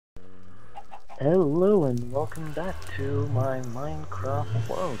Hello and welcome back to my Minecraft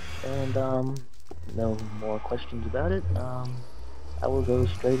world. And no more questions about it. I will go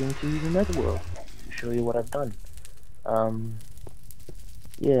straight into the Netherworld to show you what I've done. Um,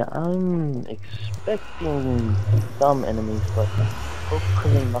 yeah, I'm expecting some enemies, but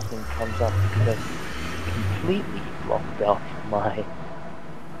hopefully nothing comes up because I've completely blocked out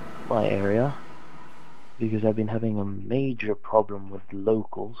my area because I've been having a major problem with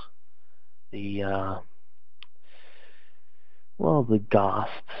locals. The the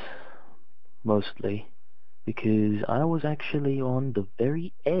ghasts mostly, because I was actually on the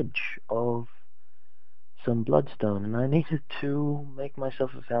very edge of some bloodstone and I needed to make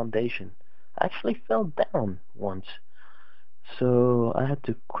myself a foundation. I actually fell down once, so I had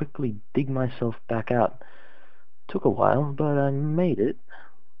to quickly dig myself back out. Took a while, but I made it,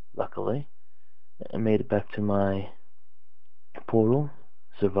 luckily. I made it back to my portal,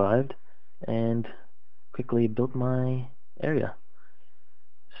 survived, and quickly built my area.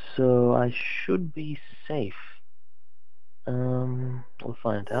 So I should be safe. We'll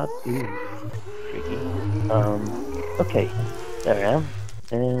find out. Ooh, tricky. Okay, there I am.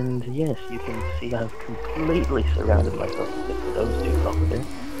 And yes, you can see I've completely surrounded myself, except for those two blocks there,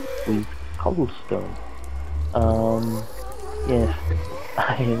 with cobblestone. Yes,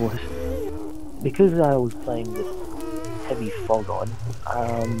 because I was playing with heavy fog on,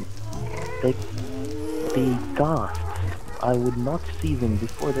 they, the ghasts, I would not see them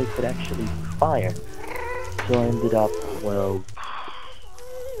before they could actually fire. So I ended up,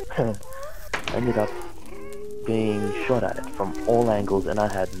 I ended up being shot at it from all angles, and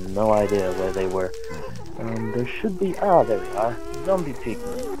I had no idea where they were. There should be... Ah, there we are. Zombie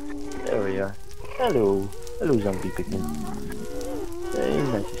pigmen. There we are. Hello. Hello, zombie pigmen. Hey,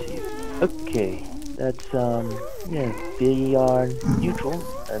 nice to see you. Okay. That's, yeah, they are neutral,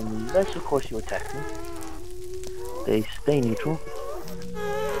 unless, of course, you attack them. They stay neutral.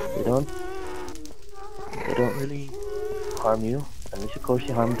 They don't really harm you, unless, of course,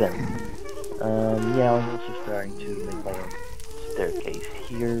 you harm them. Yeah, I was also starting to make my own staircase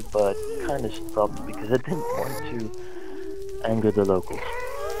here, but kind of stopped because I didn't want to anger the locals.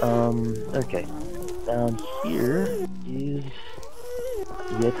 Okay. Down here is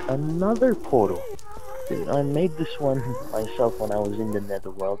yet another portal. I made this one myself when I was in the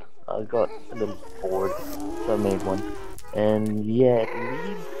Netherworld. I got a little bored, so I made one. And yeah, it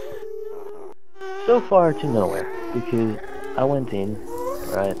leads so far to nowhere, because I went in,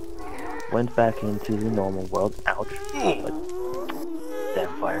 right, went back into the normal world. Ouch. But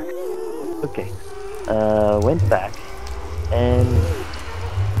damn fire. Okay. Went back and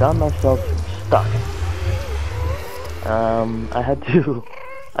found myself stuck. I had to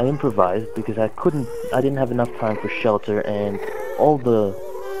I improvised because I didn't have enough time for shelter, and all the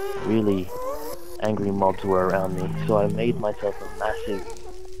really angry mobs were around me, so I made myself a massive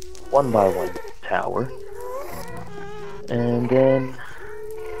 1x1 tower, and then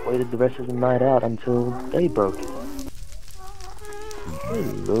waited the rest of the night out until day broke.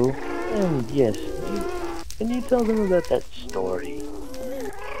 Hello. And yes, can you tell them about that story?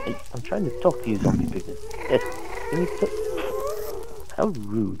 Hey, I'm trying to talk to you, zombie pigman. Yes, can you tell... How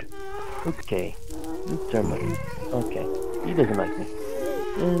rude. Okay, termite. Okay, he doesn't like me.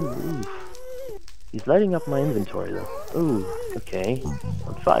 And oof. He's lighting up my inventory though. Ooh, okay.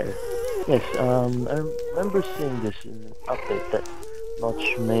 On fire. Yes, I remember seeing this in an update that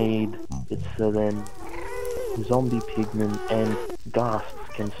Notch made it so then zombie pigmen and ghasts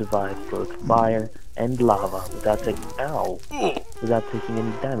can survive both fire and lava without taking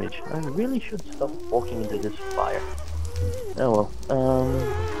any damage. I really should stop walking into this fire. Oh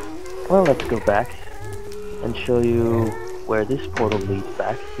well, let's go back and show you where this portal leads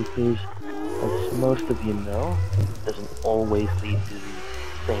back, because as most of you know, it doesn't always lead to the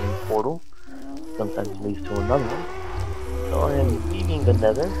same portal. Sometimes it leads to another one. So I am leaving the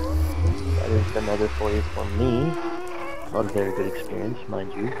Nether. That is the Nether for me. Not a very good experience,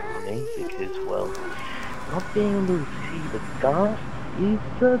 mind you, for me, because, well, not being able to see the ghast is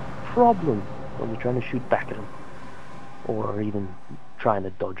a problem when you're trying to shoot back at them. Or even trying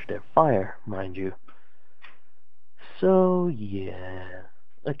to dodge their fire, mind you. So, yeah.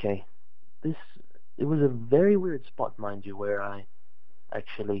 Okay. It was a very weird spot, mind you, where I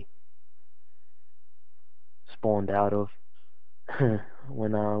actually spawned out of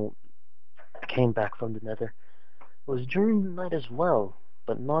when I came back from the Nether. It was during the night as well,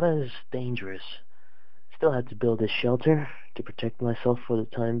 but not as dangerous. Still had to build a shelter to protect myself for the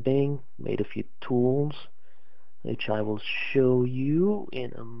time being. Made a few tools, which I will show you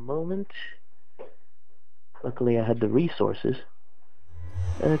in a moment. Luckily I had the resources.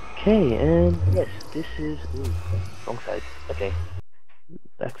 Okay, and yes, this is... Ooh, wrong side. Okay,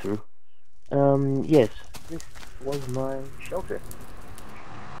 back through. Yes, this was my shelter.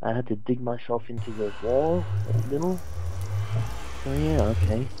 I had to dig myself into the wall a little. So yeah,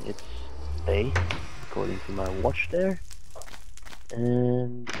 okay, it's day, according to my watch there.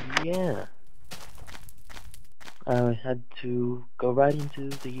 And yeah, I had to go right into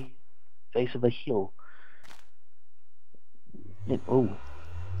the face of a hill. Oh,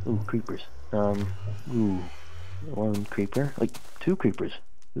 creepers. Ooh, one creeper, like two creepers.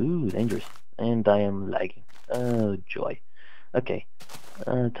 Ooh, dangerous. And I am lagging. Oh, joy. Okay,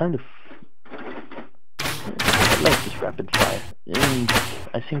 time to I like this rapid fire. And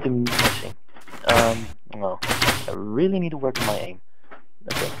I seem to be missing. Well, I really need to work on my aim.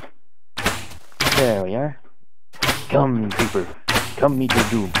 Okay, there we are. Come, creeper. Come meet your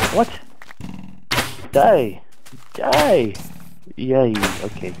doom. What? Die! Die! Yay,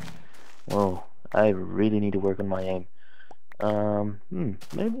 okay. Well, I really need to work on my aim.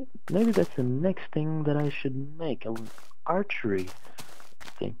 Maybe that's the next thing that I should make. An archery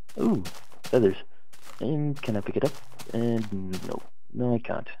thing. Ooh, feathers. And can I pick it up? And no I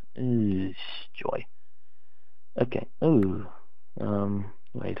can't. Joy. Okay, ooh.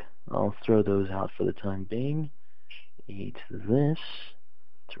 Wait. I'll throw those out for the time being. Eat this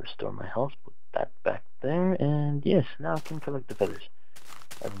to restore my health. Put that back there. And yes, now I can collect the feathers.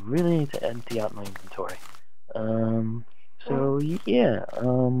 I really need to empty out my inventory. So yeah,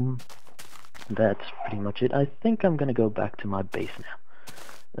 that's pretty much it. I think I'm gonna go back to my base now.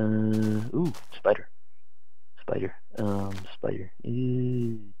 Ooh, spider. Spider.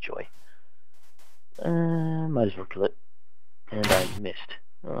 Joy. Might as well kill it. And I missed.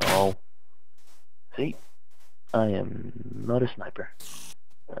 Oh. See? I am not a sniper.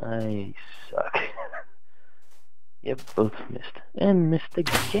 I suck. Yep, both missed. And missed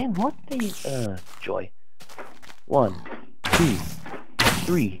again. What the, joy. 1, 2,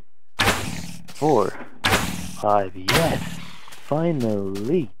 3, 4, 5. Yes!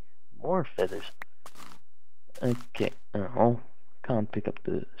 Finally! More feathers. Okay. Oh, can't pick up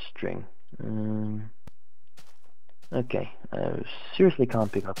the string. Okay. I seriously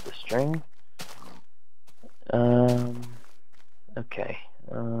can't pick up the string. Okay.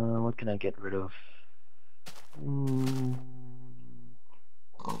 What can I get rid of?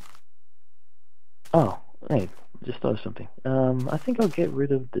 Oh, hey, just thought of something. I think I'll get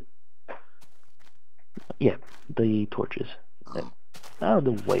rid of the torches. Out of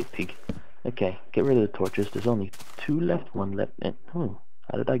the way, pig. Okay, get rid of the torches. There's only 2 left, 1 left. And, how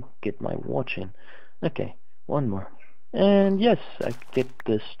did I get my watch in? Okay, 1 more. And yes, I get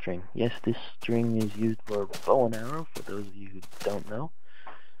the string. Yes, this string is used for bow and arrow, for those of you who don't know.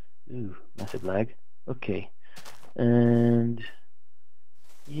 Ooh, massive lag. Okay. And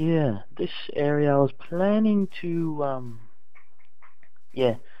yeah, this area I was planning to,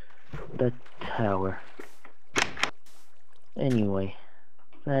 yeah, the tower. Anyway,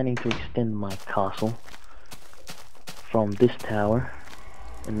 planning to extend my castle from this tower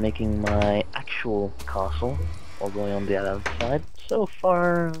and making my actual castle all the way on the other side. So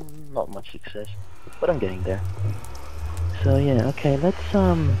far, not much success, but I'm getting there. So yeah, okay, let's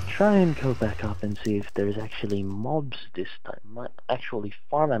try and go back up and see if there's actually mobs this time. Actually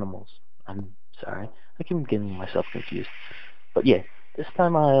farm animals. I'm sorry, I keep getting myself confused. But yeah, this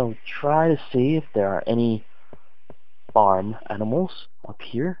time I'll try to see if there are any farm animals up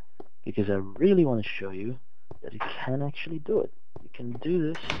here, because I really want to show you that you can actually do it. You can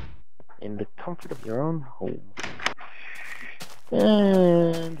do this in the comfort of your own home.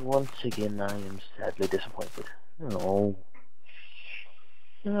 And once again, I am sadly disappointed. Oh.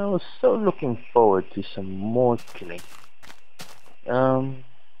 I was so looking forward to some more killing.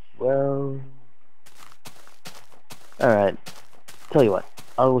 Well... Alright, tell you what,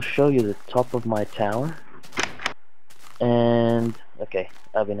 I will show you the top of my tower. And, okay,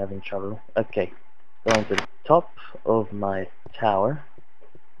 I've been having trouble. Okay, going to the top of my tower.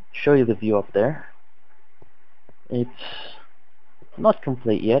 Show you the view up there. It's not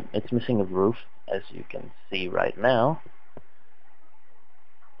complete yet, it's missing a roof, as you can see right now.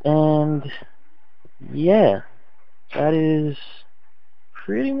 And yeah, that is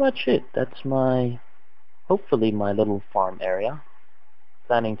pretty much it. That's hopefully my little farm area.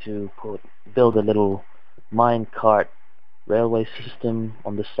 Planning to build a little minecart railway system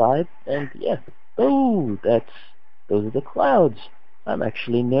on the side, and yeah. Oh, those are the clouds. I'm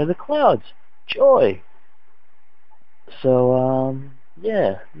actually near the clouds. Joy. So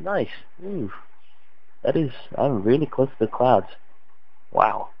yeah, nice. Ooh, I'm really close to the clouds.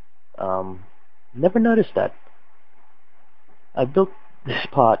 Wow. Never noticed that. I built this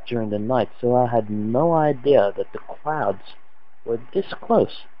part during the night, so I had no idea that the clouds were this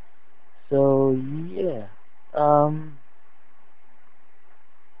close. So yeah,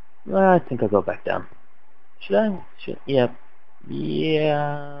 I think I'll go back down. Should I? Yeah,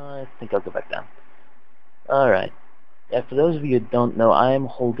 I think I'll go back down. All right. Yeah, for those of you who don't know, I am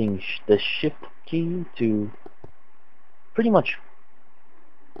holding the shift key to pretty much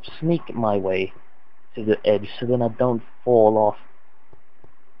sneak my way to the edge, so then I don't fall off.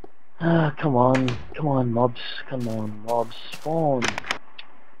 Ah, come on, mobs, come on, mobs, spawn.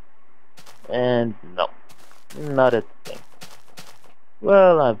 And no, not a thing.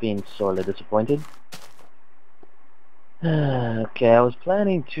 Well, I've been sorely disappointed. Okay, I was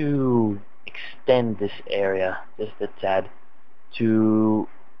planning to extend this area just a tad to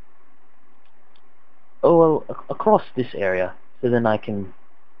across this area, so then I can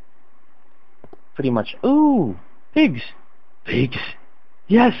pretty much. Ooh, pigs, pigs.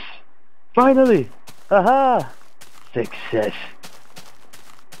 Yes, finally. Haha, success.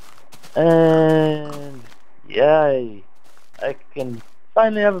 And yeah, I can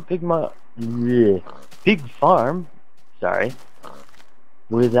finally have a pig farm. Sorry,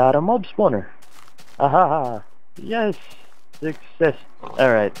 without a mob spawner. Haha, yes, success.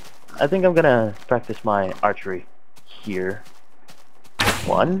 All right, I think I'm gonna practice my archery here.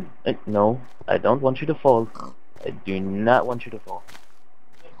 One, no, I don't want you to fall. I do not want you to fall.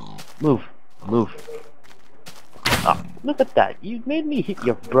 Move, move. Ah, look at that. You made me hit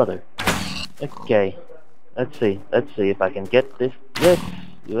your brother. Okay. Let's see if I can get this. Yes.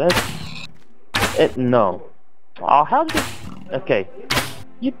 Yes. No. Oh, how did it... Okay.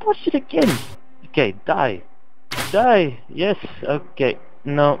 You pushed it again. Okay, die. Die. Yes. Okay.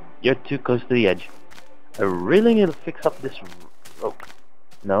 No, you're too close to the edge. I really need to fix up this rope.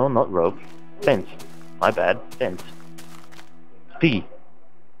 No, not rope. Fence. My bad. Fence. Piggy.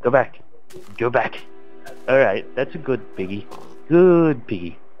 Go back. Go back. Alright, that's a good piggy. Good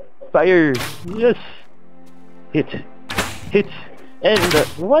piggy. Fire! Yes! Hit. Hit. And,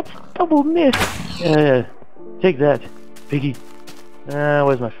 what? Double miss! Take that, piggy.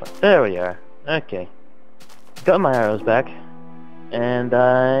 Where's my phone? There we are. Okay. Got my arrows back. And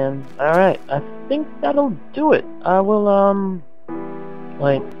I'm... Alright, I think that'll do it. I will,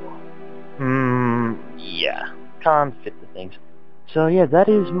 wait. Yeah. Can't fit the things. So yeah, that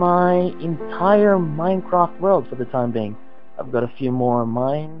is my entire Minecraft world for the time being. I've got a few more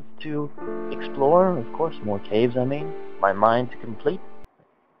mines to explore, of course, more caves, I mean. My mine to complete.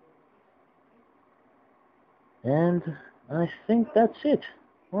 And I think that's it.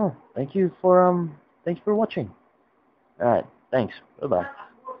 Well, thank you for watching. Alright, thanks. Bye-bye.